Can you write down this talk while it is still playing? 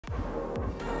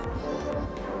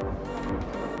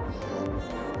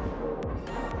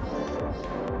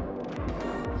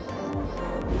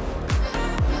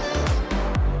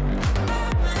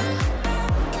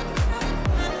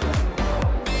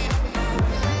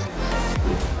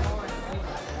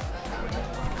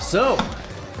So,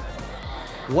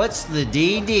 what's the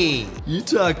DD? You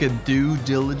talking due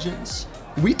diligence?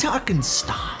 We talking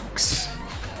stocks.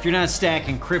 If you're not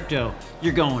stacking crypto,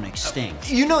 you're going extinct.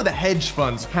 You know the hedge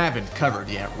funds haven't covered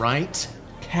yet, right?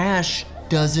 Cash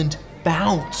doesn't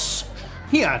bounce.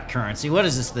 Fiat currency, what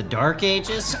is this, the Dark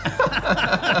Ages?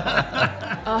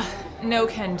 No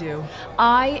can do.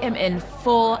 I am in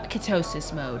full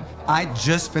ketosis mode. I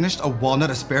just finished a walnut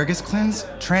asparagus cleanse.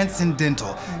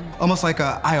 Transcendental. Almost like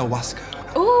a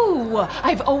ayahuasca. Ooh,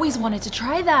 I've always wanted to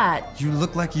try that. You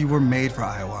look like you were made for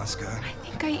ayahuasca. I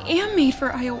think I am made for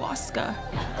ayahuasca.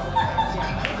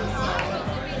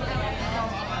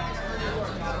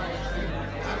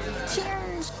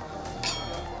 Cheers.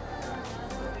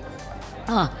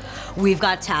 We've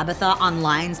got Tabitha on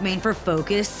Lion's Mane for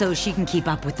focus so she can keep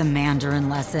up with the Mandarin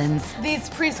lessons. These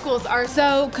preschools are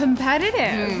so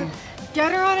competitive.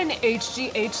 Get her on an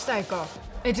HGH cycle.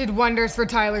 It did wonders for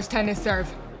Tyler's tennis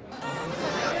serve.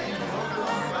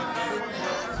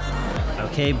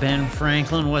 Okay, Ben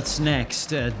Franklin, what's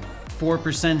next?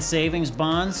 4% savings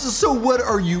bonds? So what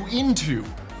are you into?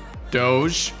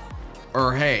 Doge?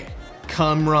 Or hey,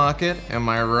 cum rocket, am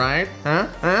I right? Huh?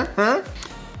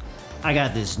 I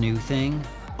got this new thing,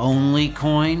 Only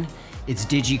Coin. It's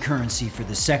digicurrency for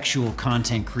the sexual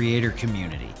content creator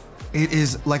community. It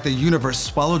is like the universe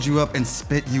swallowed you up and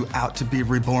spit you out to be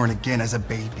reborn again as a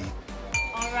baby.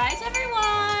 All right,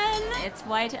 everyone, it's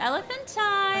white elephant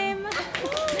time.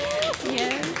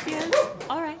 Yes.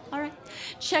 All right.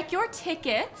 Check your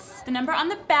tickets. The number on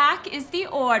the back is the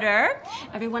order.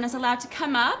 Everyone is allowed to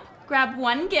come up, grab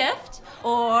one gift,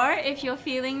 or if you're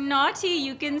feeling naughty,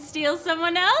 you can steal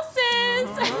someone else's.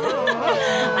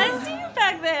 I see you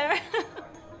back there.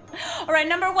 All right,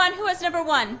 number one, who has number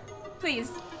one?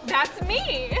 Please. That's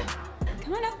me.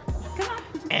 Come on up, come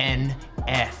on.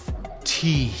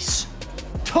 NFTs.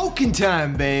 Token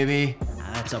time, baby.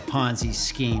 That's a Ponzi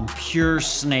scheme, pure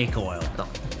snake oil.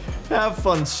 Have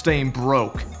fun staying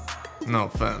broke. No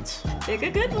offense. Pick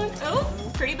a good one. Oh,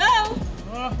 pretty bow.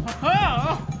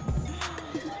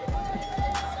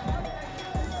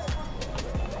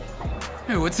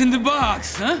 Hey, what's in the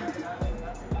box, huh?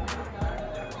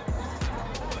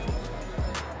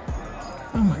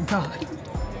 Oh my God.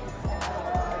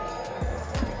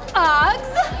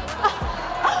 Uggs?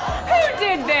 Who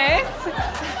did this?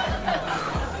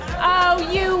 Oh,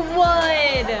 you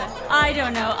would. I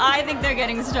don't know. I think they're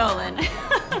getting stolen.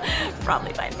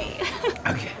 Probably by me.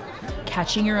 Okay.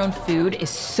 Catching your own food is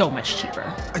so much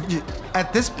cheaper.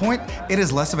 At this point, it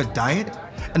is less of a diet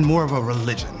and more of a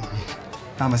religion.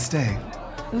 Namaste.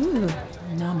 Ooh,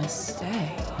 namaste.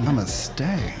 Namaste.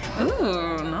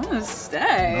 Ooh, namaste.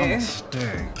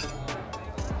 Namaste.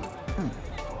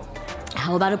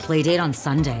 How about a play date on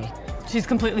Sunday? She's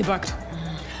completely booked.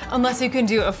 Unless you can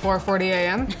do a 4:40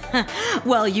 a.m.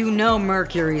 Well, you know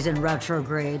Mercury's in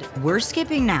retrograde. We're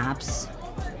skipping naps.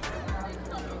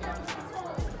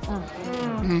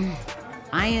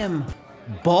 I am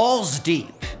balls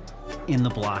deep in the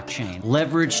blockchain.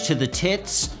 Leverage to the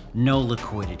tits, no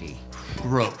liquidity.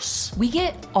 Gross. We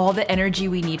get all the energy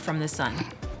we need from the sun.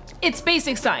 It's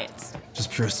basic science. Just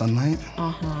pure sunlight?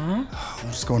 Uh-huh.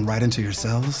 Just going right into your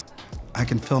cells. I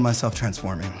can feel myself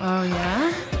transforming. Oh,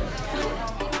 yeah?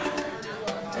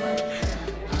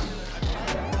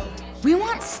 We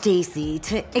want Stacy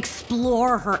to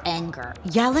explore her anger.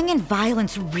 Yelling and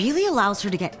violence really allows her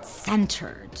to get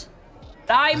centered.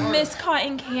 I miss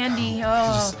cotton candy.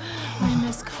 Oh, I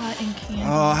miss cotton candy.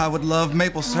 Oh, I would love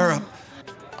maple syrup.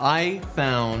 I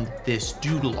found this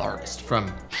doodle artist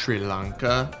from Sri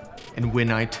Lanka, and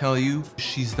when I tell you,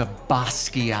 she's the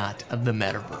Basquiat of the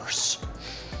metaverse.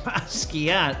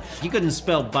 Basquiat? You couldn't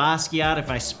spell Basquiat if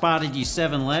I spotted you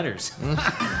 7 letters.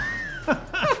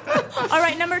 All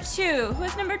right, number two. Who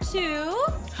is number two?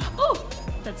 Oh,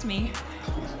 that's me.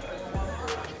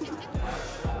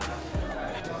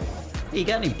 Hey, you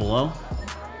got any blow?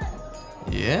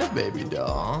 Yeah, baby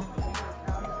doll.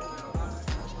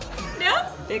 No,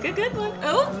 pick a good one.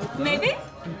 Oh, maybe.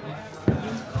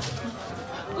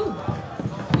 Ooh,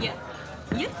 yes,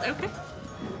 okay.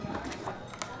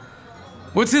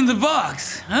 What's in the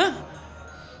box, huh?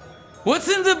 What's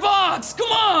in the box?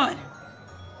 Come on!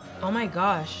 Oh my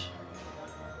gosh.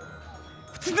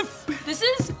 What's in the... This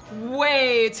is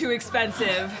way too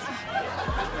expensive.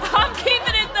 I'm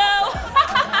keeping it though.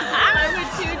 I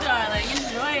would too, darling.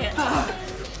 Enjoy it.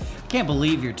 Can't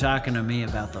believe you're talking to me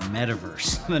about the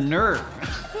metaverse. The nerve.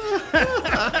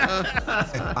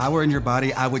 If I were in your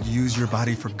body, I would use your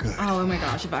body for good. Oh my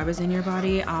gosh, if I was in your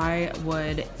body, I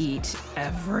would eat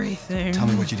everything. Tell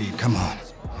me what you'd eat. Come on.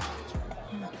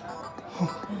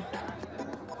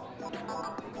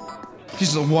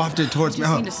 She's just wafted towards me.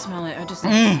 I just need to smell it. I just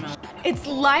need to smell it. It's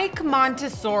like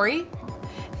Montessori,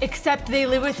 except they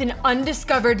live with an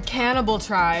undiscovered cannibal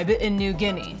tribe in New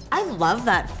Guinea. I love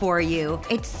that for you.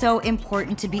 It's so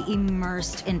important to be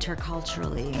immersed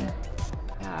interculturally.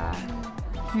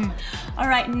 All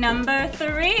right, number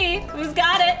 3. Who's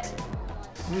got it?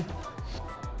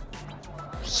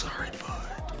 Sorry,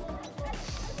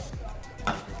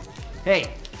 bud. Hey,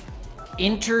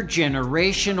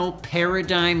 intergenerational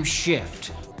paradigm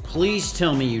shift. Please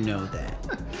tell me you know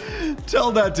that.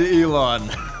 Tell that to Elon.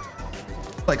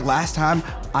 Like last time,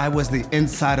 I was the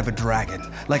inside of a dragon.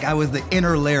 Like I was the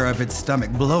inner layer of its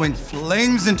stomach, blowing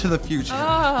flames into the future.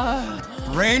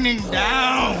 Raining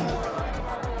down.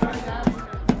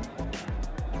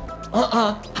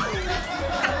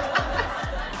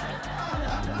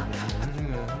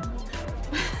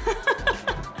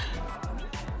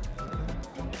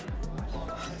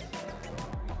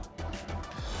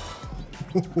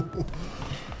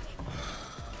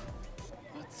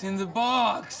 What's in the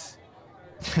box?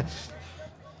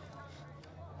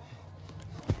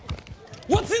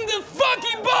 What's in the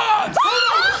fucking box?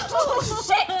 Oh,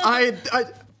 shit!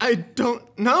 I don't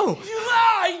know. You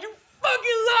lie! You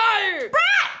fucking liar!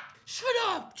 Brat! Shut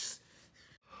up! Just...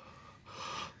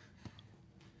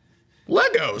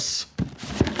 Legos.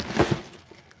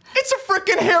 It's a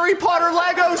frickin' Harry Potter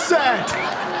Lego set.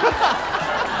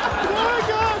 Oh my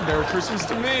God! Merry Christmas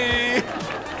to me.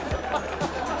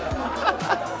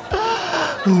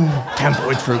 Ooh, 10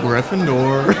 points for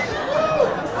Gryffindor.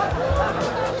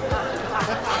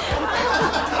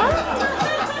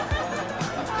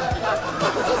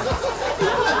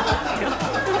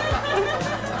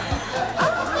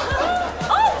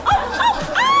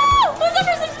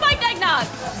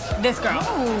 This girl.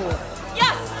 Ooh.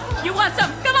 Yes! You want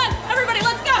some? Come on, everybody,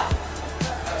 let's go!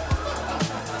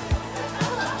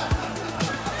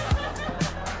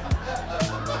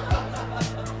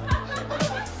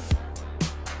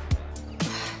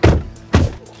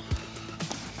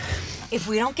 If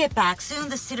we don't get back soon,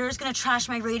 the sitter is gonna trash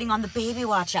my rating on the Baby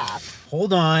Watch app.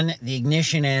 Hold on, the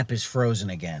Ignition app is frozen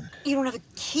again. You don't have a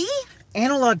key?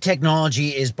 Analog technology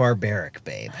is barbaric,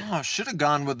 babe. Oh, should have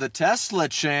gone with the Tesla,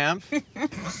 champ.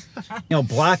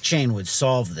 Blockchain would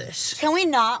solve this. Can we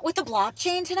not with the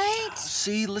blockchain tonight?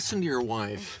 See, listen to your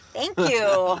wife. Thank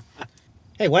you.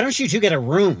 Hey, why don't you two get a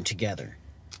room together?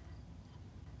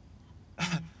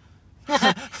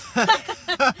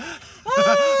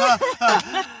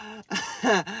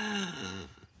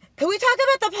 Can we talk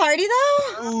about the party,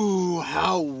 though? Ooh,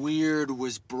 how weird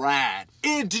was Brad?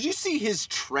 And did you see his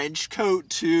trench coat,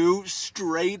 too?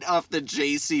 Straight off the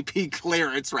JCP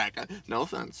clearance rack. No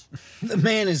offense. The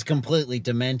man is completely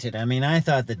demented. I mean, I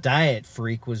thought the diet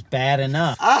freak was bad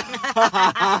enough.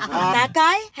 That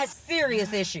guy has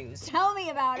serious issues. Tell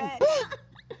me about it.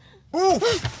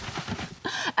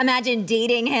 Imagine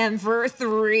dating him for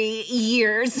 3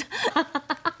 years.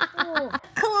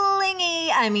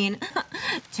 Clingy. I mean,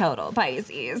 total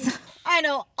Pisces. I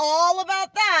know all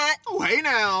about that. Oh, hey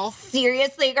now.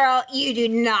 Seriously, girl, you do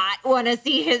not want to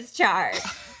see his chart.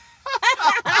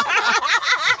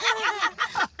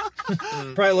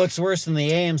 Probably looks worse than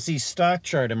the AMC stock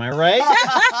chart, am I right?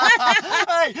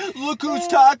 Hey, look who's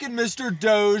talking, Mr.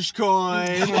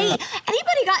 Dogecoin. Hey,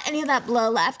 anybody got any of that blow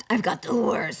left? I've got the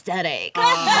worst headache.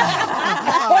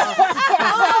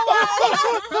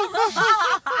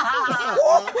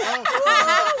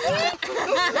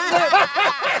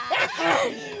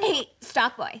 Hey,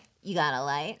 stock boy, you got a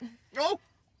light? Oh,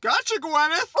 gotcha,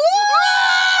 Gwyneth.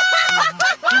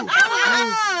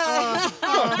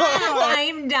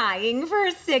 I'm dying for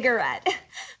a cigarette.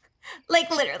 Like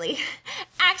literally,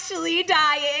 actually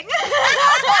dying.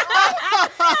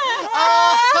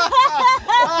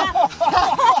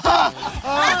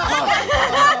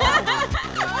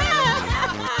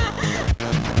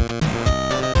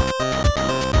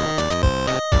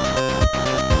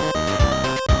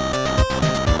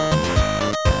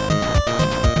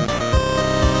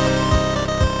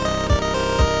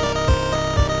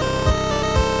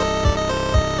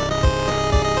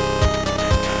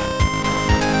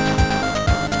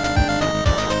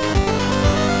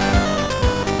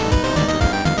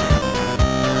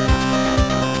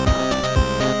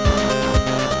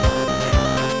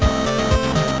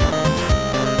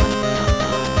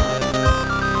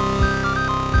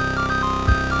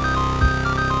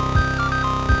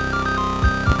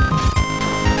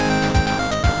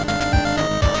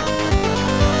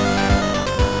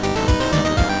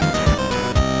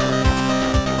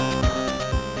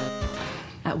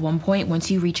 one point, once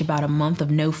you reach about a month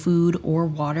of no food or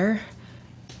water,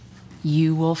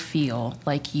 you will feel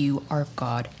like you are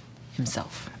God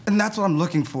himself. And that's what I'm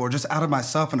looking for, just out of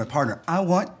myself and a partner. I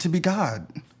want to be God.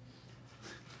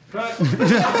 Cut.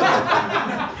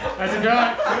 That's a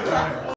cut.